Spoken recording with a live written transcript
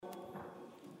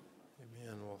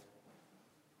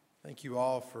Thank you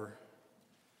all for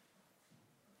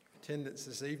attendance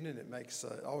this evening.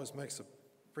 It always makes a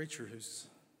preacher who's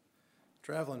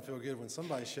traveling feel good when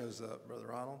somebody shows up, Brother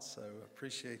Ronald. So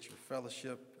appreciate your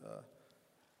fellowship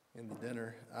in the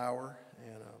dinner hour,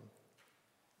 and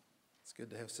it's good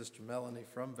to have Sister Melanie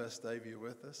from Vestavia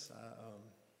with us.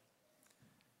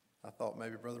 I thought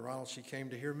maybe Brother Ronald, she came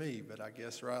to hear me, but I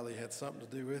guess Riley had something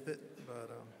to do with it.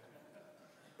 But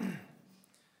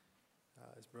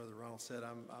as Brother Ronald said,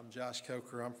 I'm Josh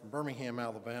Coker. I'm from Birmingham,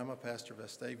 Alabama, pastor of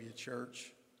Vestavia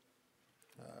Church,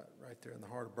 right there in the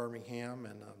heart of Birmingham,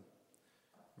 and I'm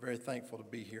very thankful to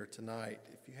be here tonight.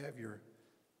 If you have your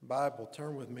Bible,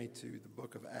 turn with me to the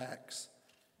book of Acts,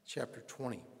 chapter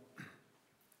 20.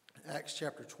 Acts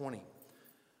chapter 20.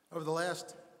 Over the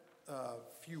last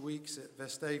few weeks at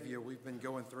Vestavia, we've been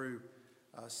going through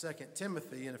 2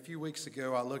 Timothy, and a few weeks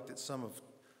ago I looked at some of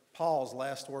Paul's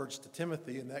last words to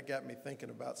Timothy, and that got me thinking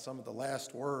about some of the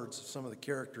last words of some of the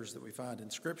characters that we find in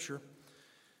Scripture.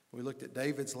 We looked at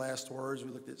David's last words.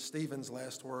 We looked at Stephen's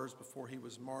last words before he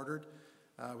was martyred.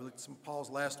 We looked at some of Paul's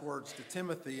last words to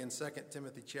Timothy in 2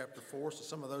 Timothy chapter 4, so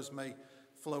some of those may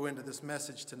flow into this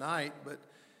message tonight. But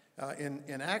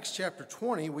in Acts chapter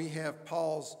 20, we have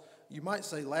Paul's, you might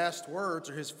say, last words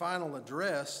or his final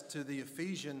address to the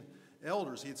Ephesian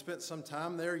elders. He had spent some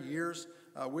time there, years,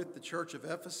 with the church of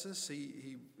Ephesus.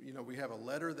 We have a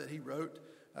letter that he wrote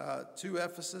to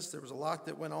Ephesus. There was a lot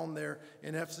that went on there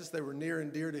in Ephesus. They were near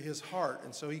and dear to his heart.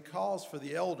 And so he calls for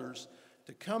the elders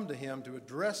to come to him, to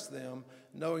address them,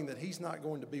 knowing that he's not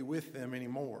going to be with them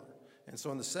anymore. And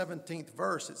so in the 17th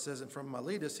verse, it says, "And from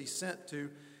Miletus he sent to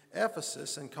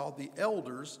Ephesus and called the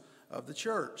elders of the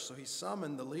church." So he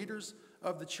summoned the leaders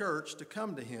of the church to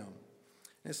come to him.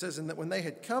 And it says, "And that when they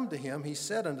had come to him, he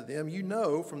said unto them, You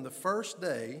know from the first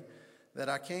day that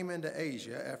I came into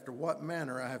Asia, after what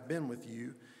manner I have been with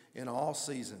you in all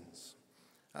seasons."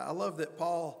 I love that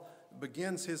Paul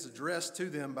begins his address to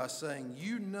them by saying,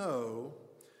 you know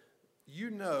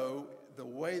the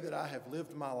way that I have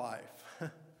lived my life.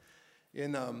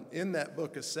 In that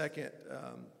book of 2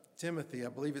 Timothy, I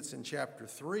believe it's in chapter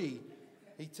 3,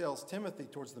 he tells Timothy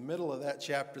towards the middle of that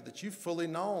chapter that you've fully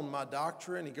known my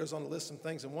doctrine. He goes on to list some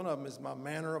things, and one of them is my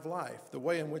manner of life, the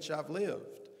way in which I've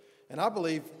lived. And I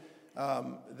believe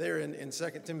there in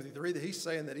 2 Timothy 3 that he's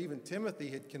saying that even Timothy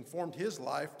had conformed his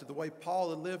life to the way Paul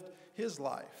had lived his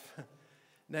life.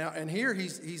 Now, and here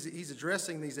he's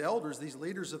addressing these elders, these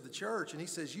leaders of the church, and he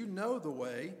says, you know the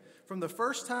way from the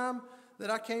first time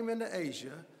that I came into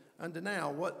Asia unto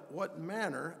now, what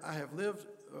manner I have lived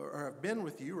or have been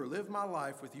with you or lived my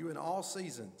life with you in all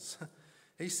seasons.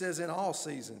 He says in all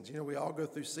seasons. You know, we all go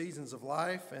through seasons of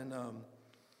life, and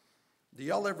do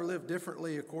y'all ever live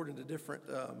differently according to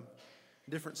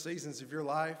different seasons of your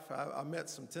life? I met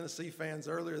some Tennessee fans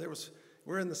earlier.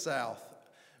 We're in the South.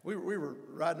 We were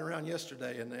riding around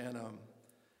yesterday, and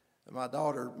my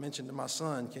daughter mentioned to my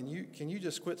son, can you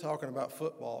just quit talking about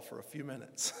football for a few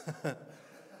minutes?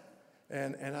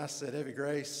 and I said, Evie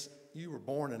Grace, you were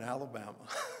born in Alabama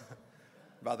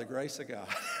by the grace of God.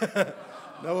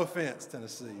 No offense,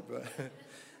 Tennessee, but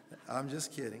I'm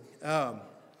just kidding.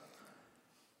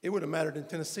 It would have mattered in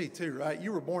Tennessee too, right?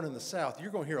 You were born in the South.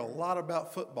 You're going to hear a lot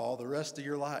about football the rest of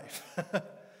your life.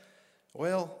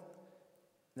 Well,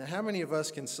 now how many of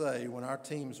us can say when our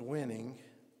team's winning,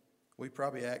 we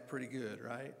probably act pretty good,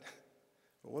 right?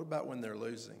 But what about when they're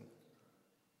losing?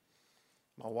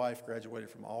 My wife graduated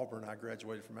from Auburn. I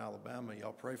graduated from Alabama.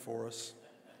 Y'all pray for us.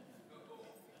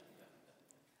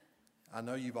 I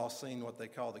know you've all seen what they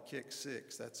call the kick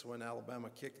six. That's when Alabama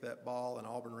kicked that ball and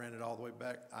Auburn ran it all the way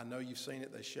back. I know you've seen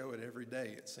it. They show it every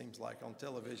day, it seems like, on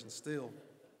television still.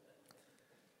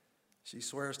 She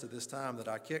swears to this time that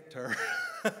I kicked her.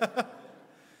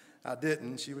 I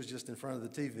didn't. She was just in front of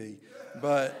the TV.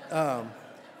 But,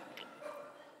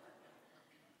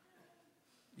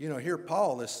 here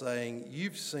Paul is saying,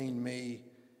 you've seen me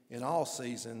in all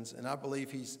seasons, and I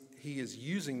believe he is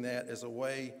using that as a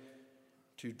way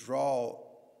to draw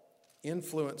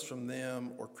influence from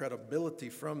them or credibility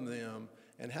from them.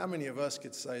 And how many of us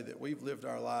could say that we've lived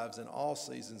our lives in all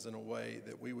seasons in a way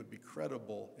that we would be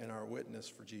credible in our witness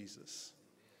for Jesus?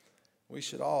 We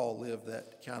should all live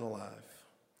that kind of life.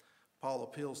 Paul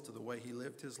appeals to the way he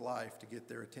lived his life to get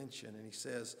their attention, and he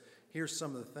says, here's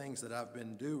some of the things that I've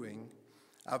been doing.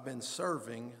 I've been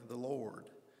serving the Lord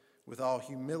with all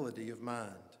humility of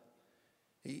mind.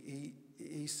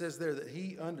 He says there that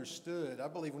he understood. I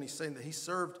believe when he's saying that he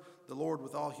served the Lord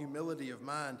with all humility of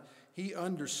mind, he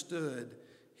understood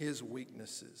his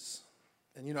weaknesses.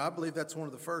 And, I believe that's one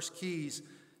of the first keys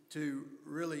to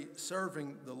really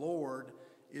serving the Lord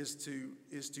is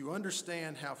to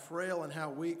understand how frail and how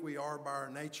weak we are by our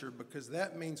nature, because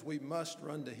that means we must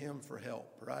run to Him for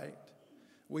help, right?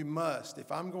 We must.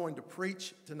 If I'm going to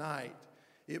preach tonight,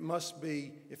 it must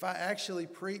be, if I actually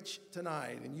preach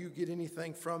tonight and you get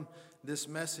anything from this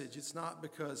message, it's not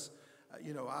because,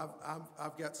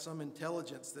 I've got some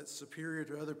intelligence that's superior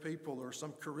to other people, or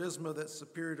some charisma that's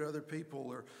superior to other people,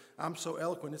 or I'm so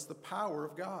eloquent. It's the power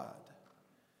of God.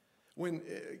 When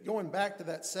going back to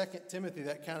that 2 Timothy,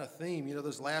 that kind of theme,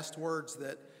 those last words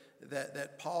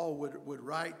that Paul would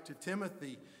write to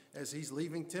Timothy as he's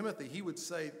leaving Timothy, he would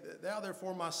say, "Thou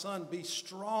therefore, my son, be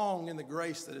strong in the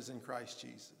grace that is in Christ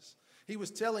Jesus." He was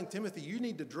telling Timothy, you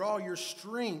need to draw your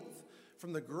strength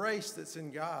from the grace that's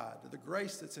in God, the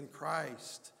grace that's in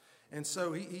Christ. And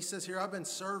so he says here, I've been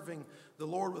serving the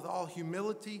Lord with all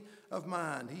humility of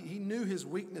mind. He knew his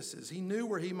weaknesses. He knew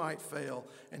where he might fail,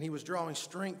 and he was drawing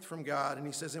strength from God. And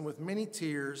he says, and with many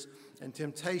tears and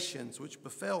temptations which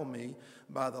befell me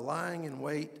by the lying in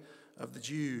wait of the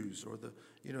Jews, or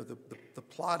the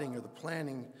plotting or the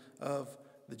planning of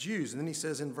the Jews. And then he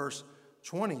says in verse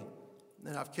 20,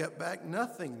 and I've kept back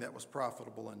nothing that was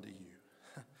profitable unto you.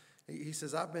 He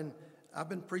says, I've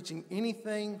been preaching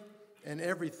anything and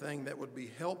everything that would be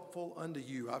helpful unto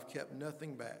you. I've kept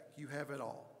nothing back. You have it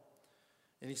all.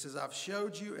 And he says, I've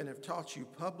showed you and have taught you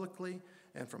publicly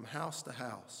and from house to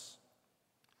house,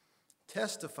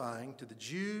 testifying to the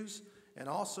Jews and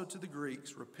also to the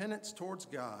Greeks repentance towards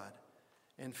God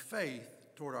and faith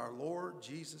toward our Lord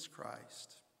Jesus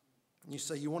Christ. And you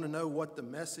say, you want to know what the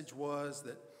message was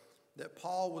that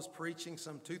Paul was preaching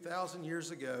some 2,000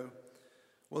 years ago?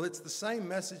 Well, it's the same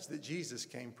message that Jesus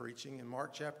came preaching in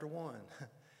Mark chapter 1.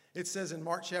 It says in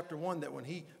Mark chapter 1 that when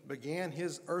he began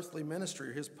his earthly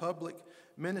ministry, or his public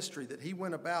ministry, that he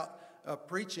went about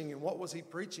preaching. And what was he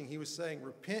preaching? He was saying,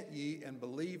 repent ye and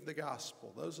believe the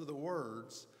gospel. Those are the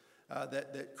words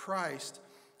that Christ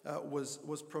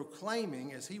was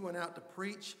proclaiming as he went out to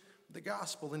preach the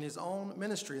gospel in his own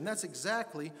ministry. And that's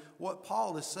exactly what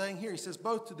Paul is saying here. He says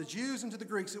both to the Jews and to the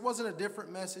Greeks. It wasn't a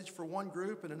different message for one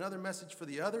group and another message for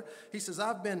the other. He says,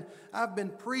 I've been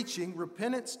preaching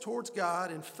repentance towards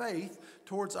God and faith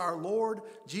towards our Lord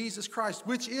Jesus Christ,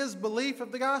 which is belief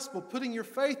of the gospel, putting your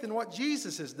faith in what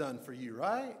Jesus has done for you,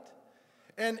 right?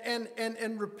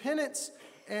 And repentance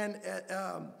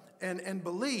and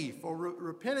belief, or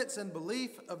repentance and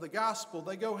belief of the gospel,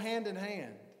 they go hand in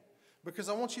hand. Because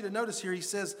I want you to notice here, he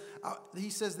says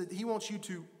that he wants you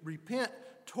to repent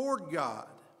toward God.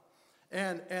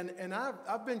 And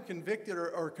I've been convicted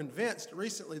or convinced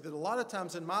recently that a lot of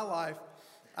times in my life,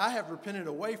 I have repented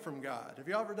away from God. Have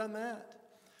you ever done that?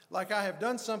 Like I have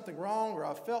done something wrong, or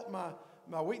I've felt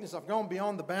my weakness. I've gone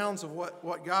beyond the bounds of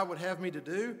what God would have me to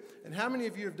do. And how many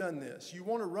of you have done this? You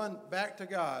want to run back to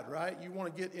God, right? You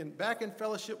want to get back in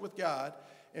fellowship with God.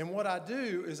 And what I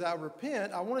do is I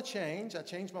repent. I want to change. I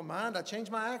change my mind. I change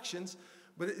my actions.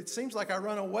 But it seems like I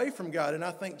run away from God. And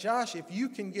I think, Josh, if you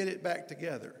can get it back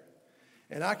together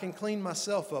and I can clean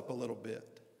myself up a little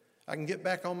bit, I can get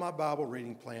back on my Bible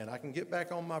reading plan. I can get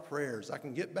back on my prayers. I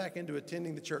can get back into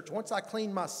attending the church. Once I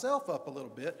clean myself up a little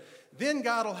bit, then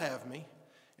God will have me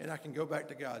and I can go back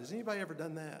to God. Has anybody ever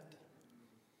done that?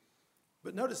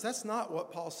 But notice that's not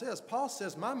what Paul says. Paul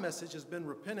says my message has been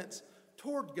repentance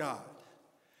toward God.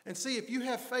 And see, if you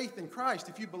have faith in Christ,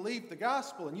 if you believe the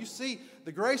gospel and you see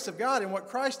the grace of God and what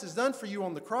Christ has done for you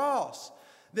on the cross,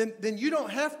 then you don't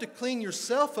have to clean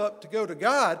yourself up to go to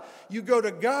God. You go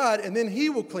to God and then He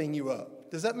will clean you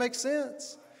up. Does that make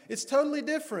sense? It's totally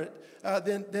different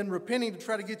than repenting to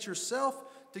try to get yourself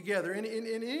together. In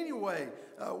any way,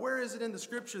 where is it in the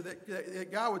Scripture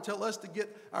that God would tell us to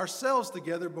get ourselves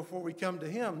together before we come to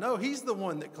Him? No, He's the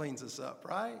one that cleans us up,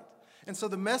 right? And so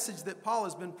the message that Paul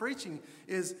has been preaching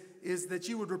is that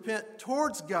you would repent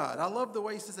towards God. I love the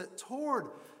way he says that, toward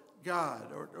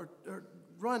God, or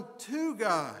run to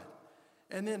God.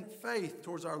 And then faith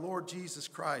towards our Lord Jesus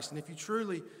Christ. And if you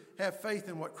truly have faith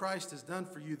in what Christ has done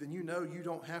for you, then you know you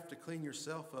don't have to clean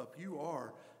yourself up. You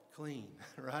are clean,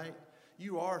 right?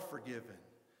 You are forgiven.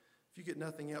 If you get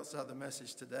nothing else out of the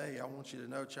message today, I want you to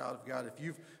know, child of God, if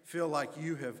you feel like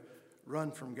you have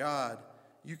run from God,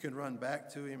 you can run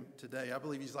back to Him today. I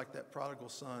believe He's like that prodigal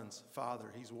son's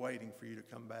father. He's waiting for you to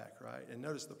come back, right? And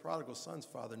notice the prodigal son's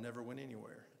father never went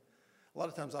anywhere. A lot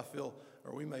of times I feel,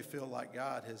 or we may feel like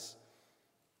God has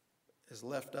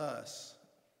left us.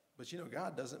 But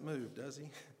God doesn't move, does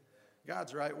He?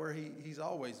 God's right where He's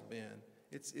always been.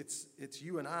 It's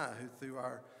you and I who, through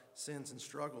our sins and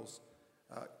struggles,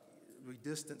 we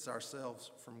distance ourselves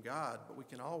from God, but we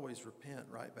can always repent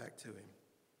right back to Him.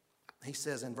 He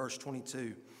says in verse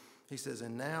 22, he says,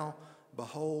 and now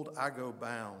behold, I go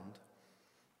bound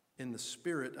in the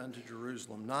Spirit unto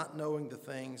Jerusalem, not knowing the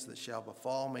things that shall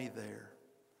befall me there.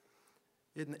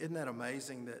 Isn't that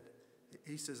amazing that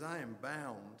he says, I am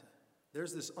bound.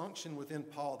 There's this unction within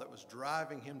Paul that was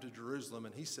driving him to Jerusalem,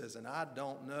 and he says, and I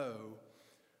don't know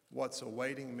what's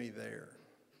awaiting me there.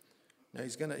 Now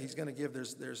he's going to give,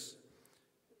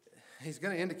 he's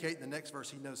going to indicate in the next verse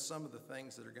he knows some of the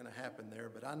things that are going to happen there.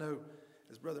 But I know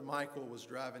as Brother Michael was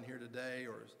driving here today,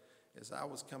 or as I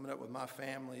was coming up with my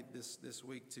family this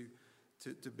week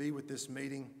to be with this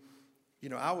meeting,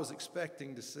 I was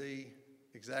expecting to see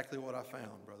exactly what I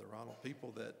found, Brother Ronald.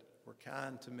 People that were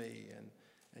kind to me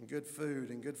and good food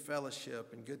and good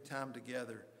fellowship and good time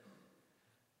together.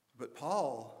 But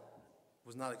Paul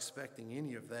was not expecting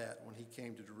any of that when he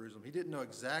came to Jerusalem. He didn't know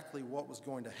exactly what was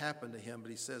going to happen to him,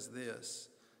 but he says this,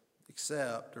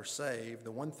 except or save,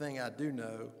 the one thing I do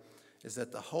know is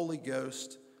that the Holy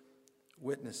Ghost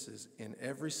witnesses in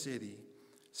every city,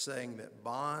 saying that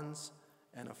bonds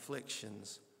and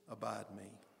afflictions abide me.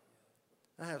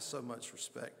 I have so much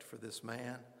respect for this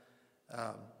man.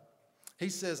 He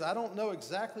says, I don't know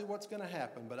exactly what's going to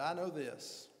happen, but I know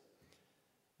this,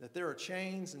 that there are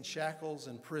chains and shackles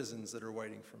and prisons that are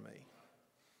waiting for me.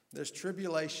 There's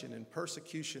tribulation and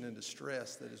persecution and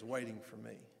distress that is waiting for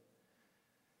me.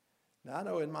 Now, I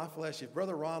know in my flesh, if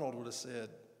Brother Ronald would have said,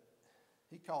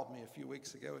 he called me a few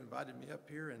weeks ago, invited me up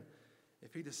here, and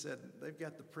if he'd have said, they've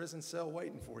got the prison cell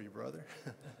waiting for you, brother.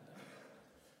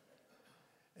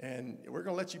 And we're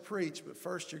going to let you preach, but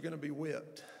first you're going to be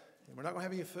whipped. And we're not going to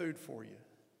have any food for you.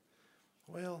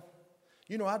 Well,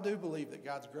 I do believe that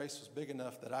God's grace was big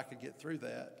enough that I could get through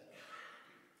that.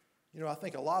 I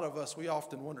think a lot of us, we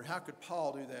often wonder, how could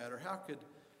Paul do that? Or how could,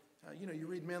 you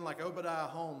read men like Obadiah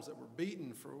Holmes that were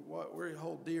beaten for what we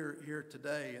hold dear here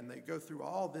today, and they go through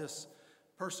all this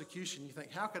persecution. You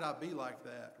think, how could I be like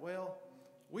that? Well,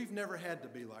 we've never had to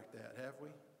be like that, have we?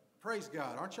 Praise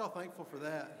God. Aren't y'all thankful for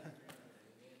that?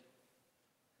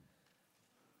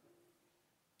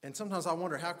 And sometimes I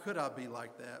wonder, how could I be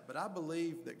like that? But I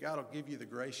believe that God will give you the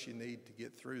grace you need to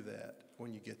get through that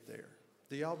when you get there.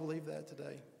 Do y'all believe that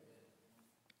today?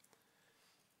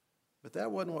 But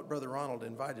that wasn't what Brother Ronald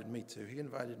invited me to. He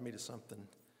invited me to something,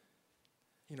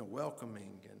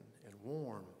 welcoming and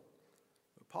warm.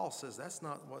 But Paul says that's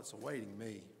not what's awaiting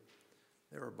me.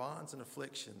 There are bonds and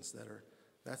afflictions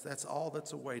that's all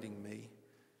that's awaiting me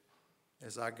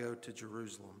as I go to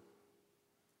Jerusalem.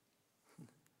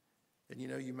 And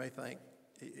you may think,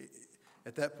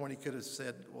 at that point he could have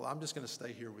said, well, I'm just going to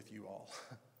stay here with you all.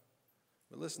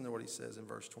 But listen to what he says in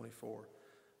verse 24.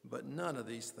 But none of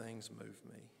these things move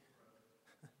me.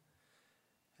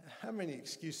 How many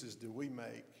excuses do we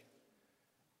make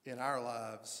in our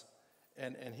lives?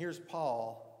 And here's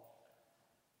Paul,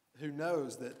 who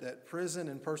knows that prison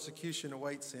and persecution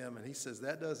awaits him, and he says,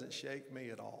 that doesn't shake me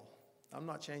at all. I'm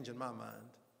not changing my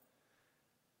mind.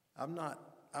 I'm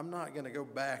not going to go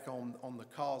back on the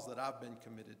cause that I've been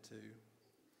committed to.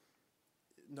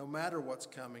 No matter what's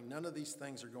coming, none of these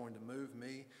things are going to move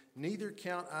me. Neither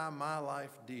count I my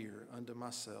life dear unto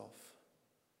myself,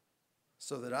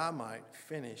 so that I might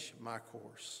finish my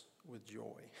course with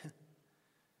joy.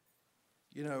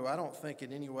 I don't think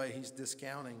in any way he's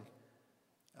discounting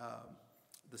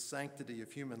the sanctity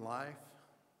of human life.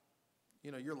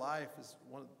 Your life is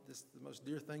the most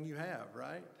dear thing you have,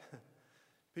 right?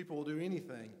 People will do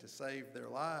anything to save their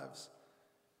lives.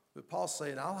 But Paul's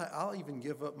saying, I'll even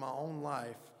give up my own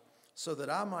life so that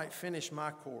I might finish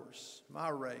my course, my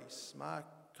race, my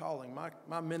calling,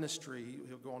 my ministry,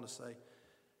 he'll go on to say,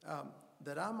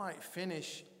 that I might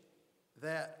finish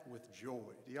that with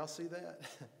joy. Do y'all see that?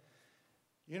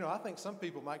 I think some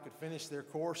people could finish their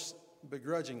course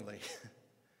begrudgingly,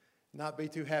 not be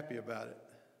too happy about it.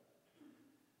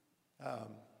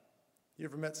 You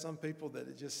ever met some people that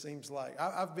it just seems like,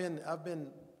 I've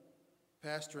been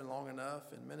pastoring long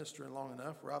enough and ministering long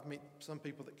enough where I've met some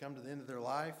people that come to the end of their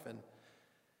life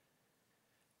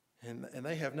and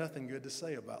they have nothing good to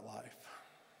say about life.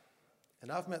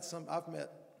 And I've met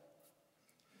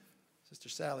Sister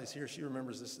Sally's here. She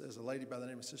remembers this as a lady by the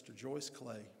name of Sister Joyce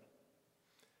Clay.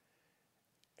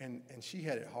 And she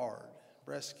had it hard.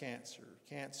 Breast cancer,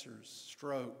 cancers,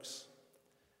 strokes.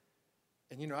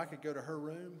 And I could go to her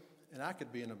room and I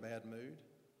could be in a bad mood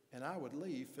and I would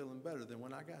leave feeling better than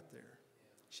when I got there.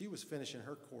 She was finishing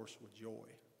her course with joy.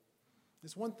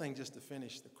 It's one thing just to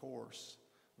finish the course,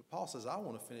 but Paul says, I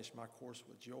want to finish my course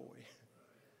with joy.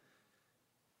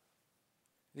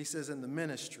 And he says, in the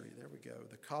ministry, there we go,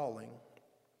 the calling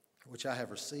which I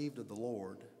have received of the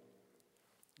Lord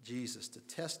Jesus to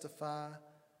testify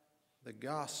the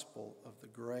gospel of the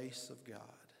grace of God.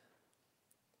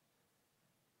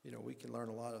 We can learn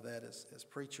a lot of that as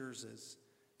preachers,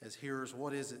 as hearers.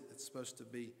 What is it that's supposed to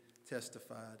be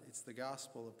testified? It's the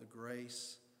gospel of the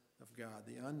grace of God,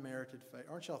 the unmerited favor.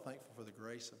 Aren't y'all thankful for the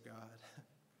grace of God?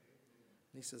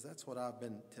 He says, that's what I've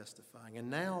been testifying. And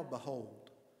now,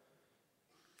 behold,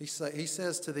 he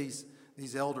says to these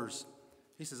elders,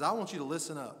 he says, I want you to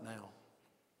listen up now.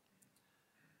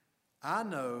 I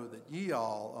know that ye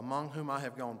all, among whom I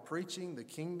have gone preaching the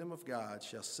kingdom of God,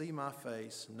 shall see my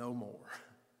face no more.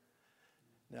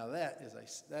 Now that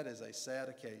is a sad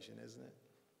occasion, isn't it?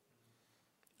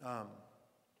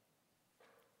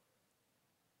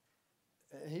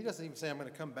 And he doesn't even say, I'm going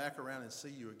to come back around and see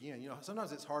you again.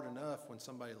 Sometimes it's hard enough when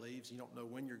somebody leaves, you don't know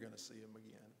when you're going to see them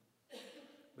again.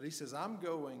 But he says, I'm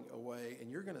going away, and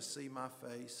you're going to see my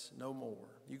face no more.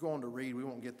 You go on to read, we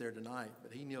won't get there tonight,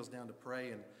 but he kneels down to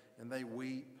pray, and they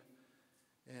weep,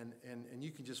 and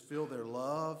you can just feel their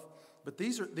love. But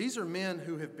these are men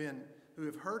who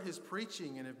have heard his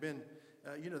preaching and have been,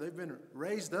 they've been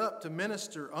raised up to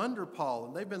minister under Paul,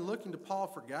 and they've been looking to Paul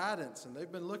for guidance, and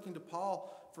they've been looking to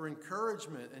Paul for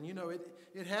encouragement. And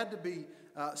it had to be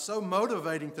so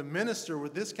motivating to minister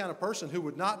with this kind of person who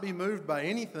would not be moved by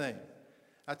anything.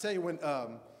 I tell you, when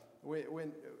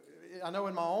I know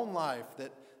in my own life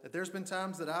that there's been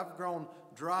times that I've grown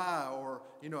dry, or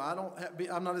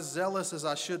I'm not as zealous as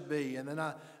I should be, and then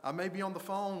I may be on the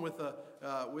phone with a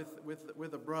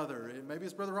brother, and maybe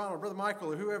it's Brother Ronald, or Brother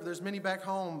Michael, or whoever. There's many back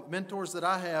home mentors that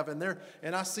I have,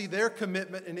 and I see their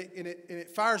commitment, and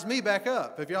it fires me back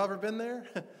up. Have y'all ever been there?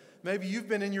 Maybe you've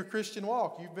been in your Christian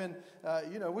walk. You've been,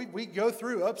 we go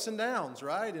through ups and downs,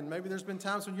 right? And maybe there's been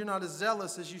times when you're not as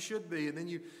zealous as you should be. And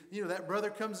then that brother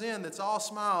comes in that's all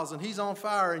smiles and he's on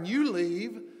fire, and you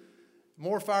leave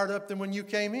more fired up than when you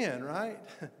came in, right?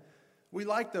 We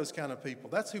like those kind of people.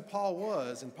 That's who Paul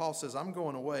was. And Paul says, I'm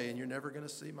going away and you're never going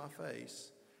to see my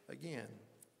face again.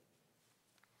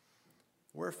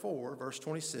 Wherefore, verse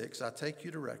 26, I take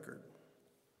you to record.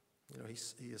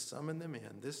 He has summoned them in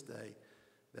this day,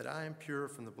 that I am pure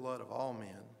from the blood of all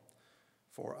men.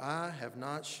 For I have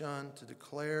not shunned to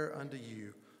declare unto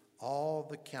you all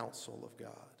the counsel of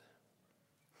God.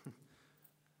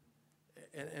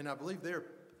 and I believe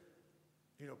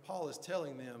Paul is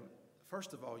telling them,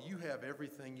 first of all, you have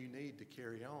everything you need to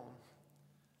carry on.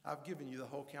 I've given you the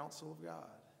whole counsel of God.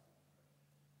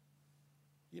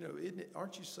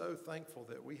 Aren't you so thankful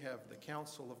that we have the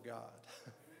counsel of God?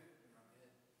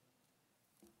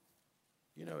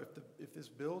 If this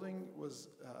building was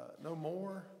no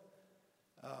more,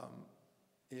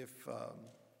 if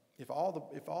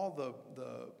all the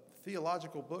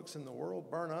theological books in the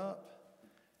world burn up,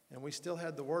 and we still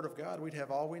had the Word of God, we'd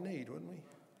have all we need, wouldn't we?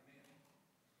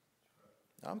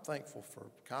 I'm thankful for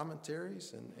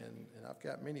commentaries, and I've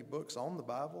got many books on the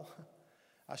Bible.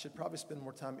 I should probably spend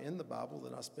more time in the Bible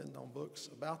than I spend on books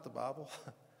about the Bible.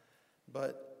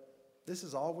 But this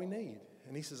is all we need.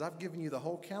 And he says, I've given you the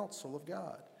whole counsel of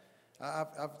God.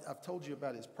 I've told you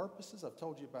about his purposes. I've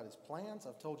told you about his plans.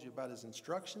 I've told you about his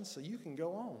instructions, so you can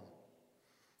go on.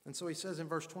 And so he says in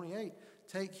verse 28,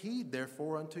 take heed,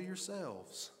 therefore, unto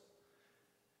yourselves.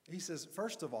 He says,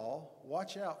 first of all,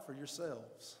 watch out for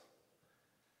yourselves.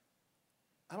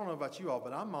 I don't know about you all,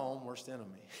 but I'm my own worst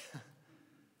enemy.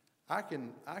 I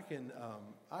can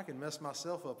mess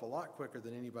myself up a lot quicker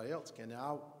than anybody else can.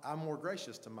 Now, I'm more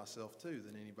gracious to myself, too,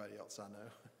 than anybody else I know.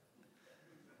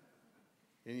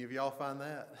 Any of y'all find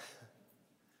that?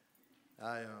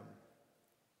 I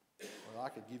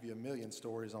could give you a million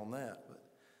stories on that, but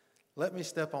let me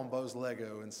step on Bo's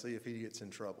Lego and see if he gets in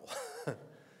trouble.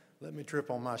 Let me trip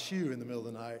on my shoe in the middle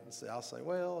of the night and I'll say,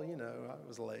 well, I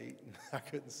was late and I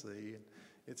couldn't see, and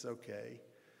it's okay.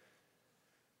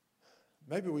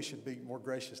 Maybe we should be more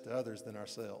gracious to others than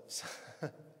ourselves.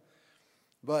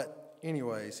 But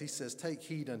anyways, he says, take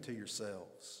heed unto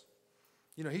yourselves.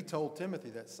 He told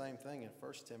Timothy that same thing in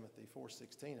 1 Timothy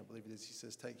 4:16, I believe it is. He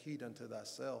says, take heed unto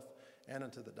thyself and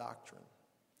unto the doctrine.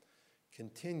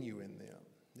 Continue in them.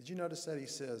 Did you notice that he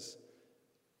says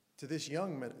to this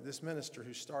minister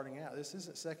who's starting out, this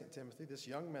isn't 2 Timothy, this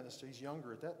young minister, he's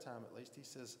younger at that time at least,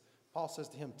 Paul says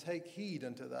to him, take heed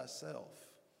unto thyself.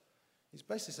 He's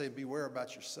basically saying, beware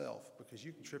about yourself, because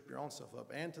you can trip your own self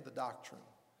up, and to the doctrine.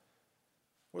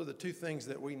 What are the two things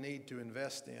that we need to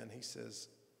invest in? He says,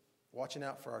 watching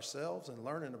out for ourselves and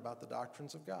learning about the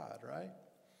doctrines of God, right?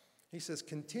 He says,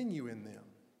 continue in them.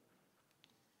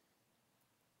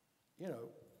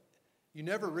 You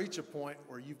never reach a point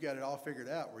where you've got it all figured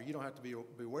out, where you don't have to be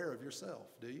aware of yourself,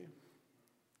 do you?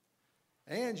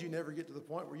 And you never get to the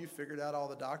point where you've figured out all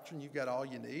the doctrine, you've got all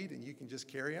you need, and you can just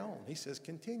carry on. He says,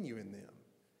 continue in them.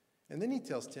 And then he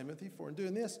tells Timothy, for in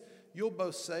doing this, you'll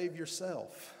both save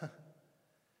yourself.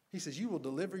 He says, you will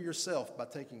deliver yourself by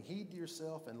taking heed to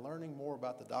yourself and learning more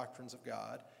about the doctrines of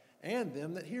God and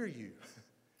them that hear you.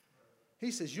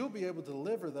 He says, you'll be able to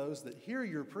deliver those that hear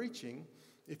your preaching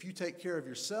if you take care of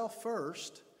yourself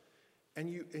first and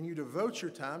you devote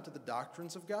your time to the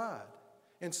doctrines of God.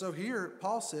 And so here,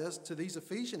 Paul says to these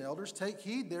Ephesian elders, take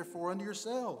heed, therefore, unto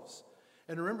yourselves.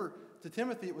 And remember, to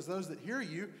Timothy, it was those that hear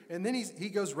you. And then he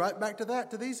goes right back to that,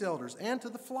 to these elders, and to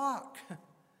the flock,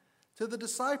 to the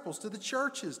disciples, to the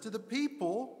churches, to the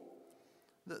people,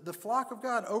 the flock of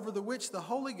God, over the which the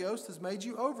Holy Ghost has made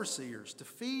you overseers, to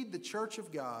feed the church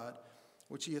of God,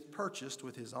 which he hath purchased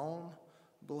with his own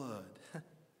blood.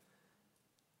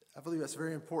 I believe that's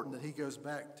very important that he goes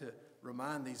back to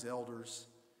remind these elders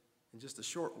in just a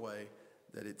short way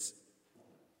that it's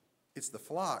the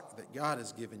flock that God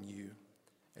has given you,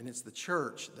 and it's the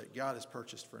church that God has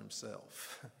purchased for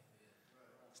himself.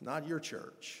 It's not your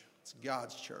church, it's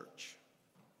God's church.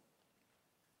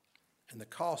 And the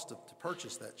cost to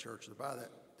purchase that church, to buy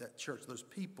that church, those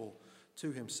people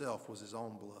to himself, was his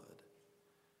own blood.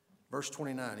 Verse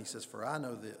 29, he says, for I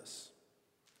know this,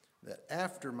 that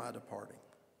after my departing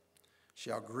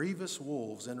shall grievous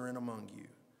wolves enter in among you,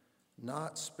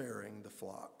 not sparing the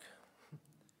flock.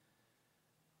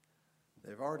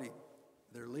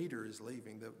 Their leader is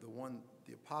leaving,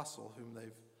 the apostle whom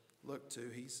they've looked to,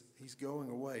 he's going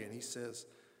away, and he says,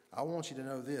 I want you to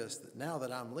know this, that now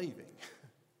that I'm leaving,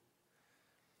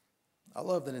 I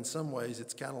love that in some ways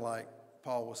it's kind of like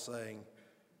Paul was saying,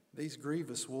 these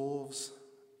grievous wolves,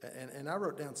 and I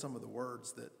wrote down some of the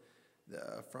words that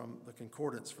from the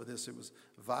concordance for this. It was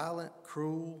violent,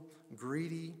 cruel,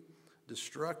 greedy,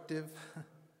 destructive.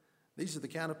 These are the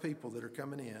kind of people that are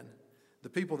coming in. The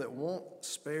people that won't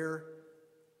spare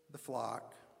the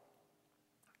flock.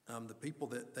 The people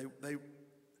that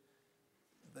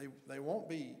they won't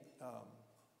be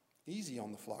easy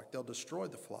on the flock. They'll destroy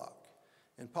the flock.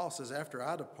 And Paul says, after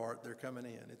I depart, they're coming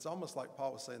in. It's almost like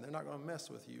Paul was saying, they're not going to mess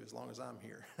with you as long as I'm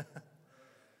here.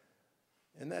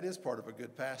 And that is part of a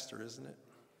good pastor, isn't it?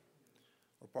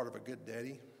 Or part of a good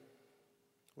daddy.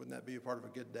 Wouldn't that be a part of a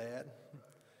good dad?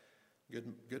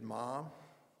 Good mom,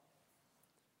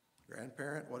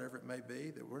 grandparent, whatever it may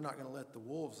be, that we're not going to let the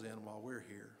wolves in while we're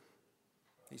here.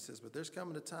 He says, but there's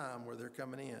coming a time where they're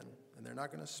coming in, and they're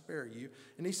not going to spare you.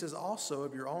 And he says, also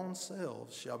of your own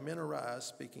selves shall men arise,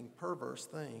 speaking perverse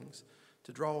things,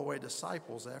 to draw away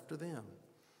disciples after them.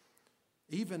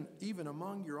 Even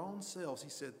among your own selves, he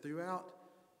said, throughout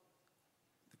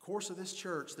the course of this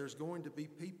church, there's going to be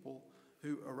people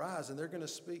who arise, and they're going to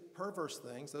speak perverse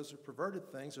things. Those are perverted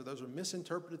things, or those are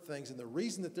misinterpreted things. And the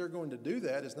reason that they're going to do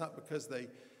that is not because they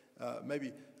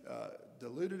maybe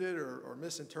diluted it or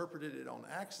misinterpreted it on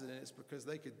accident. It's because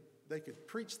they could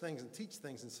preach things and teach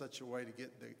things in such a way to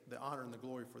get the honor and the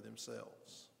glory for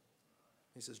themselves.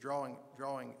 He says, drawing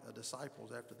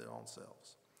disciples after their own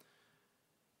selves,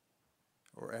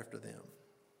 or after them.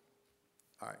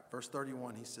 All right, verse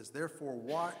 31, he says, therefore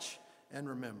watch and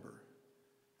remember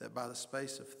that by the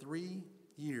space of 3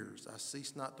 years I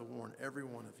cease not to warn every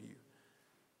one of you,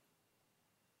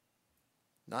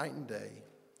 night and day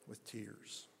with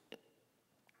tears.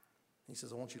 He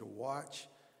says, I want you to watch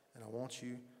and I want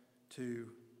you to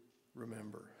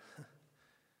remember.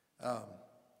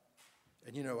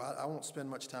 And you know, I won't spend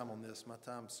much time on this. My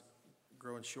time's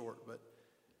growing short, but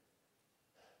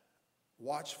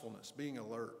watchfulness, being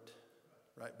alert,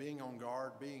 right? Being on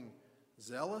guard, being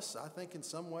zealous, I think in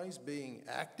some ways, being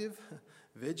active,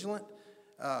 vigilant,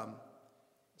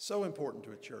 so important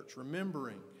to a church.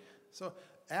 Remembering. So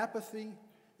apathy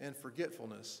and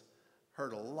forgetfulness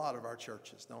hurt a lot of our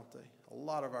churches, don't they? A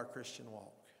lot of our Christian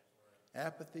walk.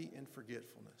 Apathy and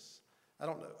forgetfulness. I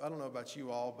don't know about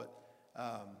you all, but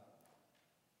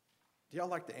do y'all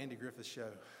like the Andy Griffith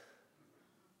Show?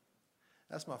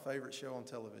 That's my favorite show on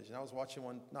television. I was watching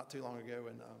one not too long ago,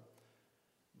 and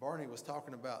Barney was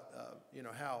talking about,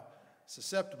 how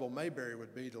susceptible Mayberry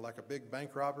would be to like a big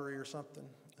bank robbery or something.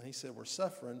 And he said, we're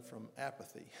suffering from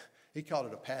apathy. He called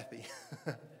it apathy.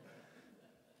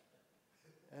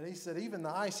 And he said, even the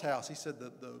ice house, he said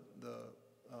the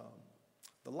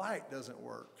light doesn't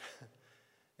work.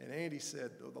 And Andy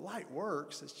said, well, the light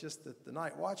works. It's just that the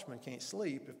night watchman can't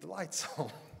sleep if the light's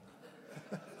on.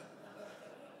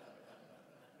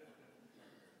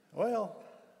 Well,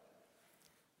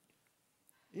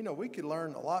 we could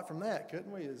learn a lot from that,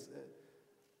 couldn't we?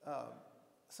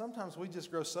 Sometimes we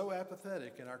just grow so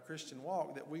apathetic in our Christian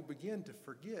walk that we begin to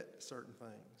forget certain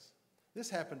things. This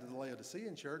happened to the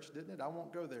Laodicean church, didn't it? I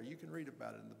won't go there. You can read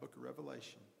about it in the book of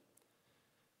Revelation.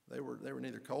 They were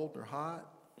neither cold nor hot.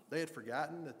 They had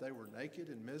forgotten that they were naked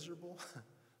and miserable.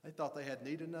 They thought they had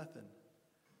need of nothing.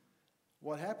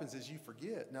 What happens is you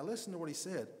forget. Now listen to what he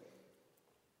said.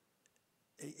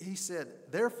 He said,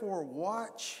 therefore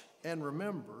watch and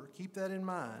remember, keep that in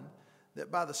mind, that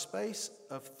by the space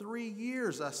of 3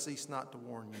 years I cease not to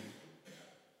warn you.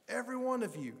 Every one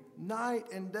of you, night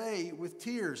and day with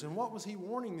tears. And what was he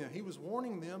warning them? He was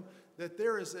warning them that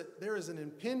there is an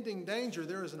impending danger,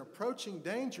 there is an approaching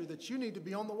danger that you need to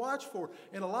be on the watch for.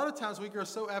 And a lot of times we grow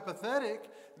so apathetic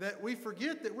that we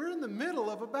forget that we're in the middle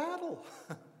of a battle.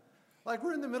 Like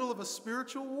we're in the middle of a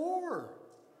spiritual war.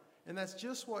 And that's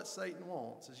just what Satan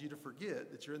wants, is you to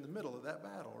forget that you're in the middle of that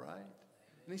battle, right?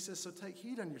 And he says, so take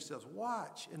heed on yourselves,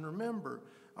 watch and remember.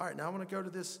 All right, now I want to go to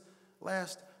this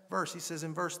last verse. He says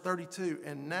in verse 32,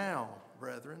 and now,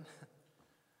 brethren,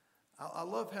 I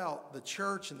love how the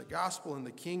church and the gospel and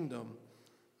the kingdom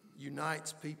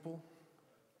unites people.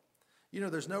 You know,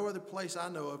 there's no other place I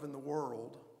know of in the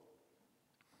world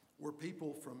where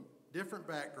people from different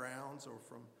backgrounds or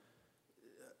from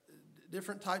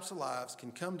different types of lives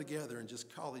can come together and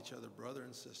just call each other brother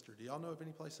and sister. Do y'all know of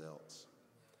any place else?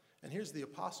 And here's the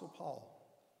Apostle Paul.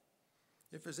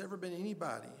 If there's ever been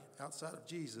anybody outside of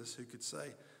Jesus who could say,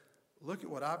 look at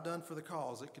what I've done for the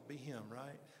cause, it could be him,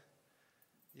 right?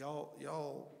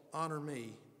 Y'all honor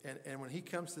me. And when he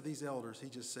comes to these elders, he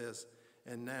just says,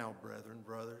 and now, brethren,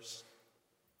 brothers.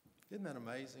 Isn't that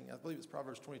amazing? I believe it's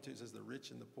Proverbs 22. It says the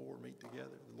rich and the poor meet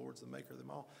together. The Lord's the maker of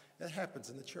them all. That happens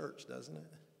in the church, doesn't it?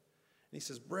 And he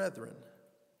says, brethren.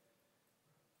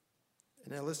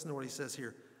 And now listen to what he says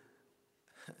here.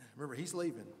 Remember, he's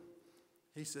leaving.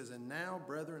 He says, and now,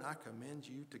 brethren, I commend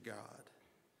you to God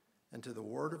and to the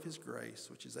word of his grace,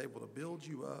 which is able to build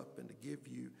you up and to give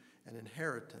you an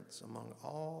inheritance among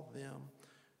all them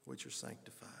which are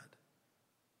sanctified.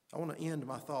 I want to end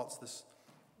my thoughts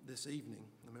this evening.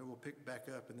 And maybe we'll pick back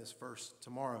up in this verse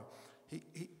tomorrow.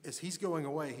 As he's going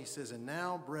away, he says, and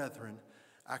now, brethren,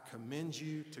 I commend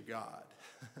you to God.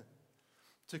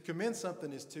 To commend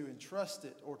something is to entrust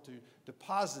it or to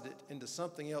deposit it into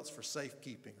something else for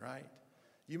safekeeping, right?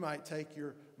 You might take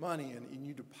your money and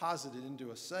you deposit it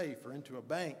into a safe or into a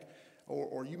bank,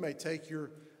 or you may take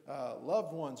your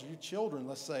loved ones or your children,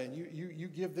 let's say, and you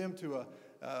give them to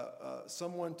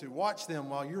someone to watch them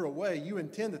while you're away. You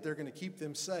intend that they're going to keep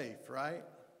them safe, right?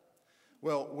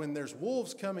 Well, when there's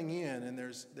wolves coming in, and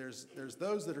there's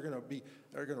those that are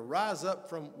going to rise up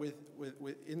from with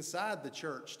inside the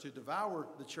church to devour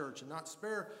the church and not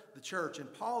spare the church.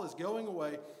 And Paul is going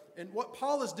away, and what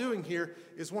Paul is doing here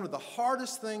is one of the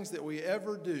hardest things that we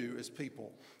ever do as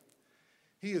people.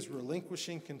 He is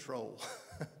relinquishing control.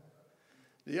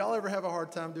 Do y'all ever have a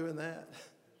hard time doing that?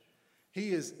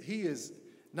 He is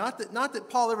not that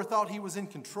Paul ever thought he was in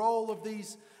control of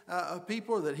these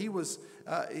people, or that he was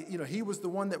the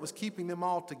one that was keeping them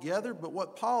all together. But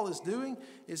what Paul is doing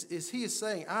is he is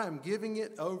saying, I am giving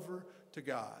it over to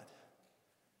God.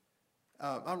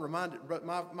 I'm reminded,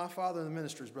 my father in the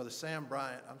ministry is Brother Sam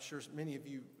Bryant. I'm sure many of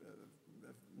you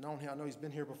have known him. I know he's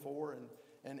been here before.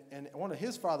 And one of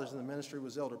his fathers in the ministry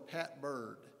was Elder Pat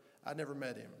Bird. I never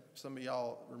met him. Some of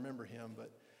y'all remember him,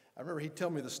 but I remember he'd tell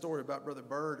me the story about Brother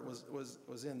Bird.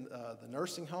 Was in the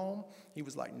nursing home. He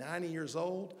was like 90 years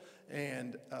old,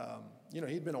 and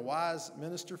he'd been a wise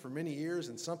minister for many years,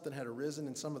 and something had arisen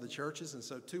in some of the churches, and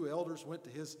so two elders went to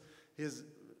his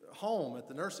home at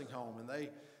the nursing home, and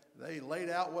they laid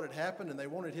out what had happened, and they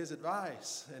wanted his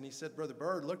advice. And he said, Brother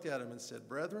Bird looked at him and said,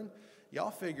 brethren,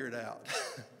 y'all figure it out.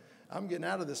 I'm getting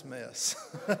out of this mess.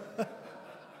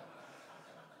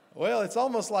 Well, it's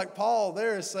almost like Paul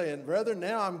there is saying, brethren,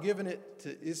 now I'm giving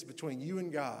it's between you and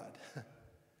God.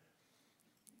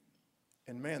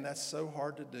 And man, that's so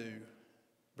hard to do,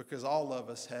 because all of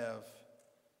us have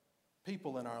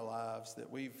people in our lives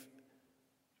that we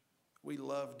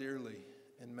love dearly,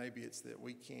 and maybe it's that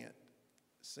we can't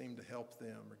seem to help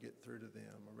them or get through to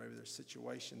them, or maybe there's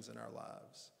situations in our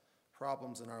lives,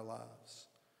 problems in our lives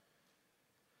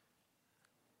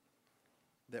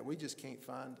that we just can't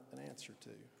find an answer to.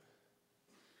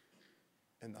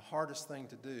 And the hardest thing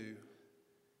to do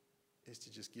is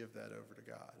to just give that over to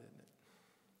God, isn't it?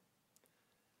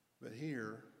 But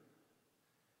here,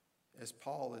 as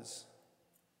Paul is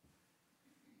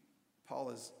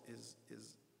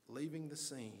leaving the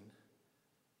scene,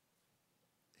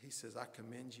 he says, I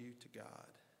commend you to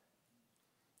God.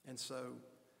 And so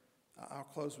I'll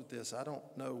close with this. I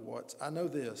know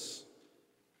this.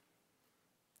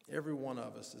 Every one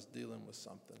of us is dealing with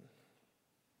something.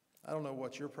 I don't know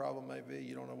what your problem may be.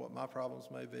 You don't know what my problems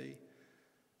may be.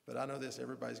 But I know this,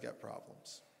 everybody's got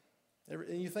problems.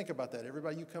 And you think about that.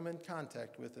 Everybody you come in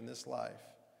contact with in this life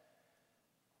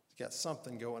has got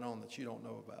something going on that you don't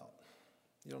know about.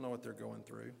 You don't know what they're going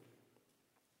through.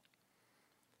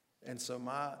 And so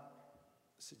my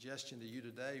suggestion to you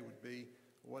today would be,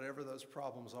 whatever those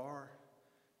problems are,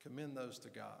 commend those to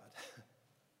God.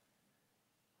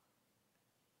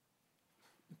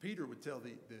 Peter would tell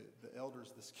the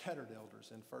elders, the scattered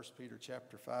elders, in 1 Peter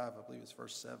chapter 5, I believe it's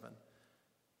verse 7,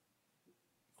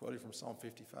 quoting from Psalm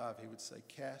 55, he would say,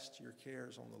 cast your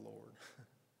cares on the Lord.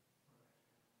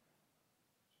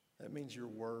 That means your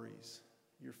worries,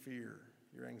 your fear,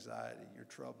 your anxiety, your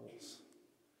troubles.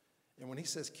 And when he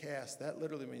says cast, that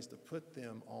literally means to put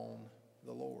them on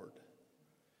the Lord.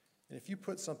 And if you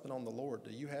put something on the Lord,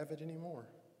 do you have it anymore?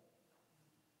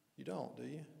 You don't, do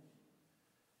you?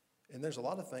 And there's a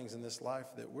lot of things in this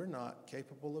life that we're not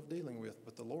capable of dealing with,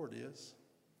 but the Lord is.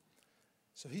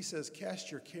 So he says,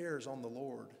 cast your cares on the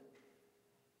Lord.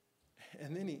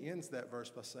 And then he ends that verse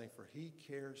by saying, for he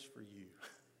cares for you.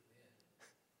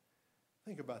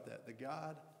 Think about that. The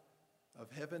God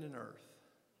of heaven and earth,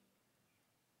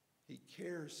 he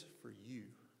cares for you.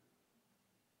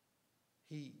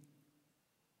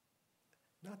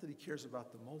 Not that he cares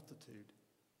about the multitude.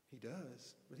 He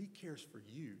does, but he cares for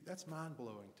you. That's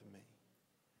mind-blowing to me.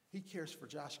 He cares for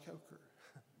Josh Coker.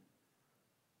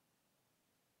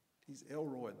 He's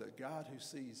Elroy, the God who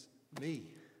sees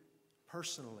me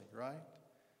personally, right?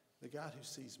 The God who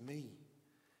sees me.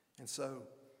 And so,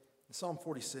 in Psalm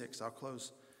 46, I'll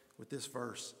close with this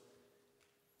verse.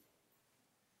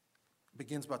 It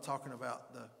begins by talking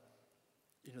about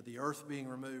the earth being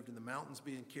removed and the mountains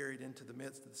being carried into the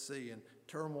midst of the sea and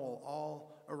turmoil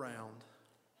all around.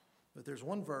 But there's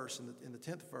one verse in the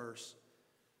 10th verse.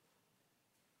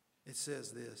 It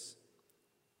says this.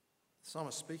 The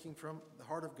psalmist, speaking from the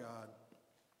heart of God,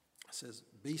 says,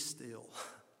 be still.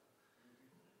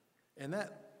 And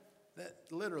that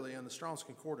literally in the Strong's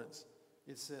Concordance,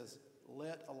 it says,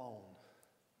 let alone.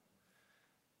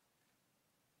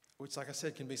 Which, like I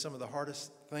said, can be some of the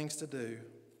hardest things to do.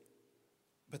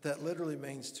 But that literally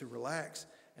means to relax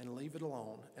and leave it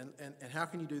alone. And how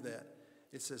can you do that?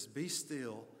 It says, be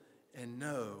still and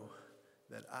know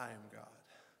that I am God.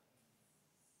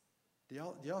 Do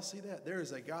y'all see that? There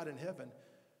is a God in heaven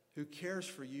who cares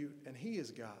for you, and he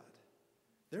is God.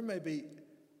 There may be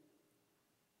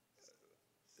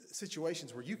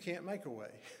situations where you can't make a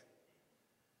way.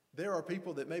 There are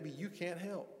people that maybe you can't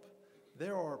help.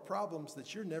 There are problems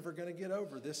that you're never going to get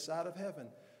over this side of heaven.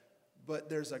 But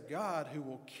there's a God who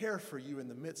will care for you in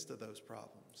the midst of those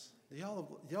problems. Do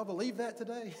y'all believe that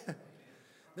today?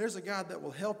 There's a God that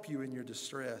will help you in your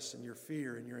distress and your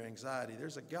fear and your anxiety.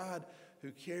 There's a God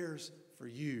who cares for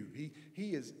you.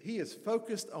 He is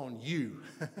focused on you,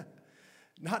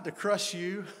 not to crush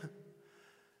you,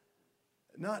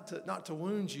 not to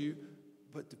wound you,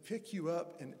 but to pick you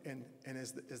up. And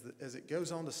as it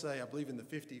goes on to say, I believe in the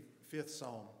 55th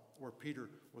Psalm, where Peter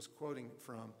was quoting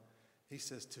from, he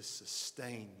says to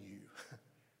sustain you,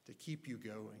 to keep you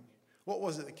going. What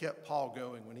was it that kept Paul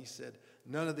going when he said,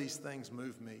 none of these things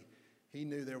move me? He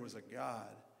knew there was a God.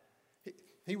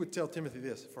 He would tell Timothy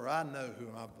this, for I know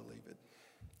whom I believe it,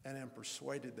 and am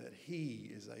persuaded that he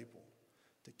is able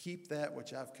to keep that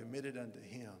which I've committed unto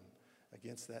him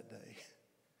against that day.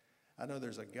 I know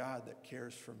there's a God that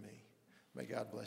cares for me. May God bless you.